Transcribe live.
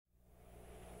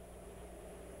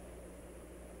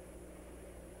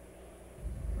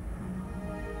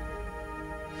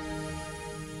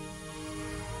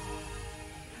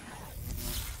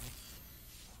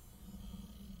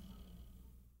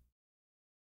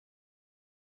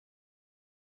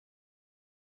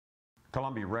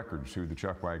Columbia Records, who the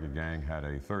Chuck Wagon Gang had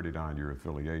a 39-year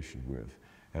affiliation with,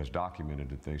 has documented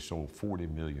that they sold 40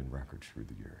 million records through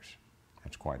the years.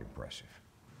 That's quite impressive.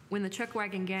 When the Chuck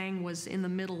Wagon Gang was in the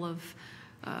middle of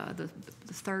the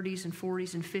 30s and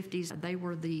 40s and 50s, they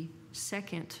were the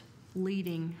second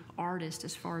leading artist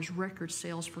as far as record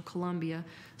sales for Columbia,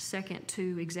 second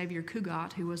to Xavier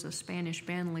Cugat, who was a Spanish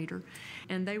band leader,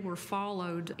 and they were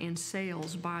followed in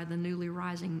sales by the newly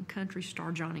rising country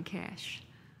star Johnny Cash.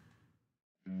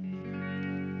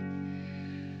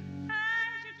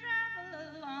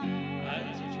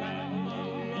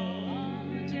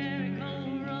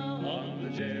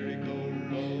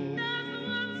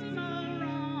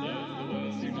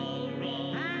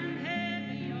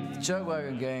 The Chuck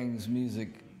Wagon Gang's music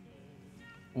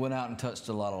went out and touched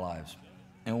a lot of lives.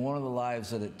 And one of the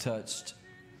lives that it touched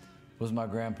was my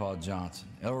grandpa Johnson,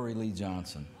 Ellery Lee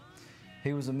Johnson.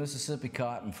 He was a Mississippi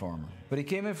cotton farmer. But he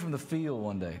came in from the field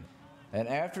one day, and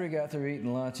after he got through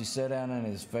eating lunch, he sat down in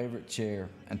his favorite chair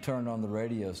and turned on the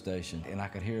radio station, and I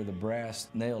could hear the brass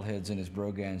nail heads in his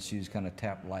Brogan shoes kind of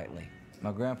tap lightly.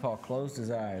 My grandpa closed his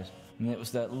eyes, and it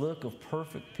was that look of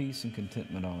perfect peace and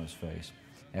contentment on his face.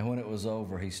 And when it was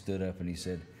over, he stood up and he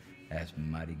said, "That's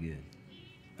mighty good."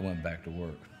 I went back to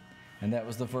work. And that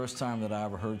was the first time that I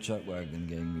ever heard Chuck Wagon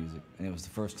Gang music, and it was the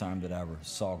first time that I ever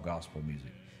saw gospel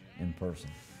music in person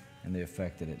and the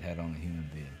effect that it had on a human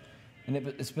being. And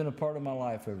it's been a part of my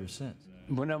life ever since.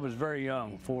 When I was very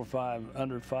young, 4 or 5,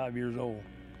 under 5 years old,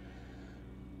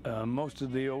 most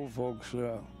of the old folks,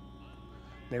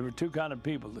 they were two kind of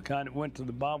people. The kind that went to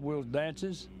the Bob Wills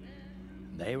dances,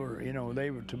 they were,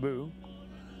 they were taboo.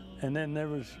 And then there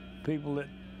was people that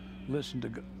listened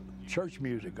to church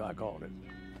music, I called it.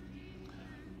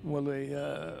 Well,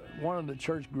 one of the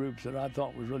church groups that I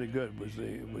thought was really good was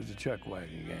the Chuck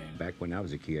Wagon Gang. Back when I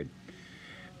was a kid,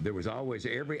 there was always,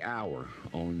 every hour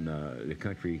on the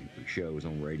country shows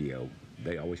on radio,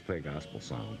 they always play a gospel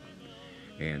song.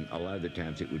 And a lot of the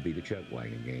times it would be the Chuck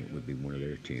Wagon Gang. It would be one of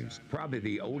their tunes. Probably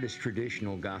the oldest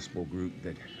traditional gospel group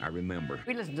that I remember.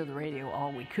 We listened to the radio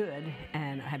all we could,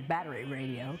 and I had battery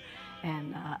radio,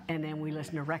 and then we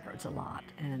listened to records a lot.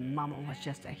 And Mama was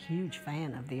just a huge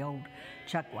fan of the old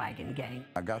Chuck Wagon Gang.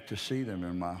 I got to see them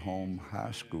in my home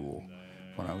high school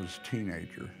when I was a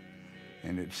teenager,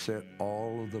 and it set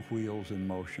all of the wheels in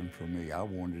motion for me. I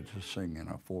wanted to sing in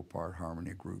a 4-part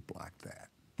harmony group like that.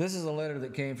 This is a letter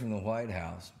that came from the White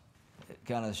House. It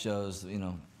kind of shows,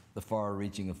 the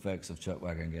far-reaching effects of Chuck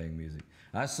Wagon Gang music.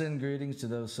 I send greetings to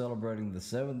those celebrating the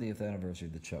 70th anniversary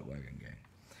of the Chuck Wagon Gang.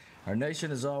 Our nation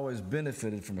has always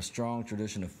benefited from a strong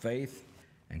tradition of faith,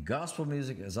 and gospel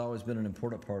music has always been an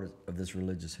important part of this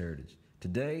religious heritage.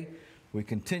 Today, we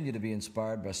continue to be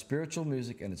inspired by spiritual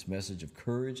music and its message of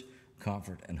courage,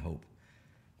 comfort, and hope.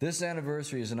 This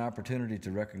anniversary is an opportunity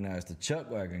to recognize the Chuck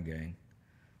Wagon Gang,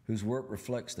 whose work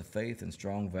reflects the faith and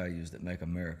strong values that make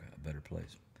America a better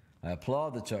place. I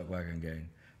applaud the Chuck Wagon Gang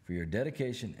for your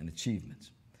dedication and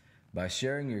achievements. By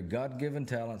sharing your God-given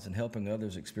talents and helping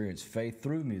others experience faith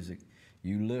through music,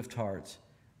 you lift hearts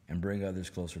and bring others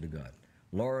closer to God.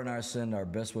 Laura and I send our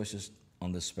best wishes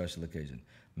on this special occasion.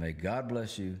 May God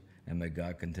bless you, and may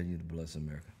God continue to bless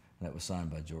America. And that was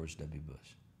signed by George W.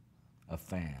 Bush, a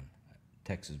fan, a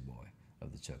Texas boy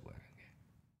of the Chuck Wagon.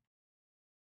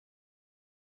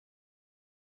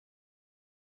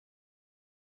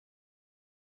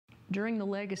 During the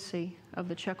legacy of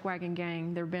the Chuck Wagon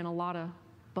Gang, there have been a lot of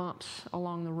bumps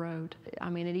along the road. I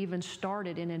mean, it even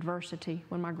started in adversity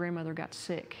when my grandmother got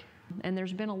sick. And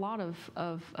there's been a lot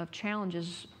of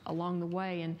challenges along the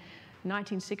way. In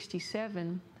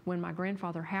 1967, when my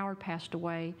grandfather Howard passed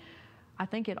away, I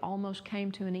think it almost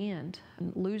came to an end.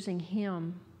 And losing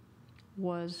him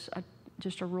was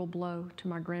just a real blow to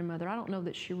my grandmother. I don't know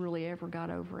that she really ever got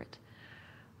over it.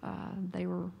 They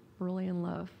were really in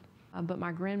love. But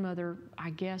my grandmother,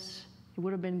 I guess it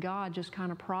would have been God just kind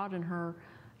of prodding her,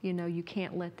 you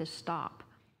can't let this stop.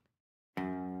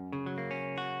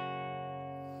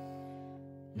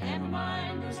 Never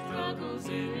mind the struggles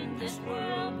in this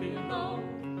world below.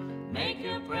 Make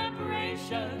your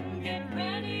preparation, get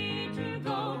ready to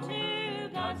go to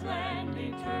God's land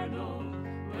eternal,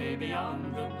 way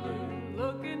beyond the blue.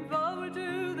 Looking forward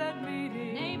to that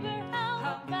meeting. Neighbor,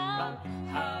 how about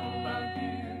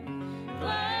you?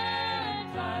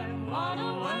 Glad time, what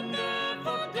a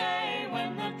wonderful day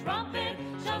when the trumpet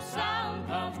shall sound,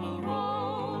 clouds will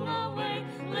roll away.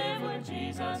 Live with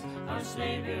Jesus, our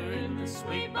Savior, in the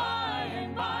sweet by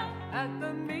and by. At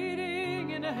the meeting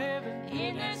in the heaven,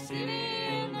 in the city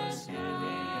in the sky.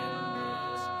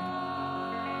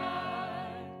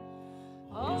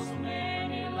 Oh, so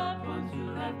many loved ones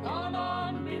who have gone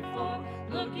on before,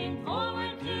 looking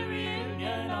forward to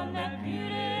reunion on that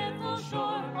beautiful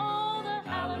shore. All the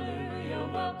hallelujah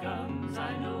welcomes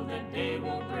I know that day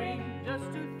will bring.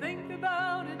 Just to think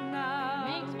about it now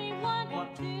Makes me want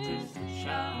to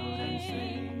shout and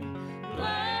sing.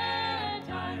 Glad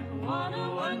time, what a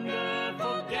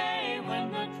wonderful day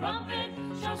when the trumpet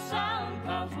shall sound,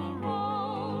 clouds will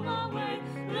roll away.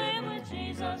 Live with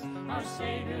Jesus, our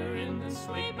Savior, in the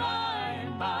sweet by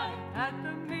and by. at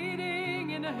the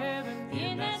meeting in the heavens.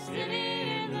 In that city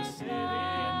in the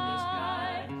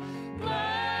sky.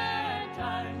 Glad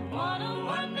time, what a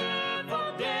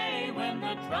wonderful day when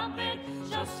the trumpet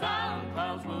shall sound,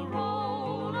 clouds will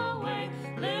roll away.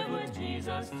 Live with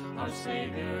Jesus, our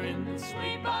Savior, in the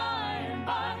sweet by and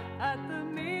by. At the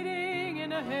meeting in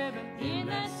the heavens. In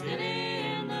that city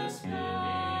in the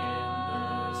sky.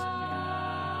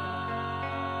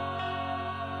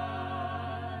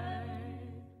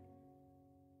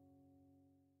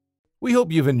 We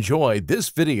hope you've enjoyed this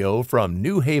video from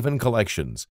New Haven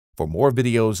Collections. For more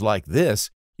videos like this,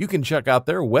 you can check out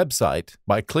their website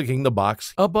by clicking the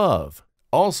box above.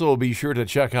 Also, be sure to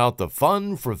check out the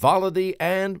fun, frivolity,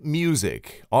 and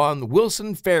music on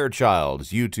Wilson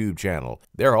Fairchild's YouTube channel.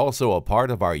 They're also a part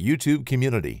of our YouTube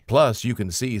community. Plus, you can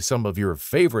see some of your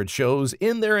favorite shows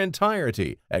in their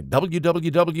entirety at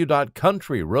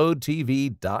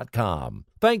www.countryroadtv.com.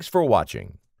 Thanks for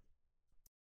watching.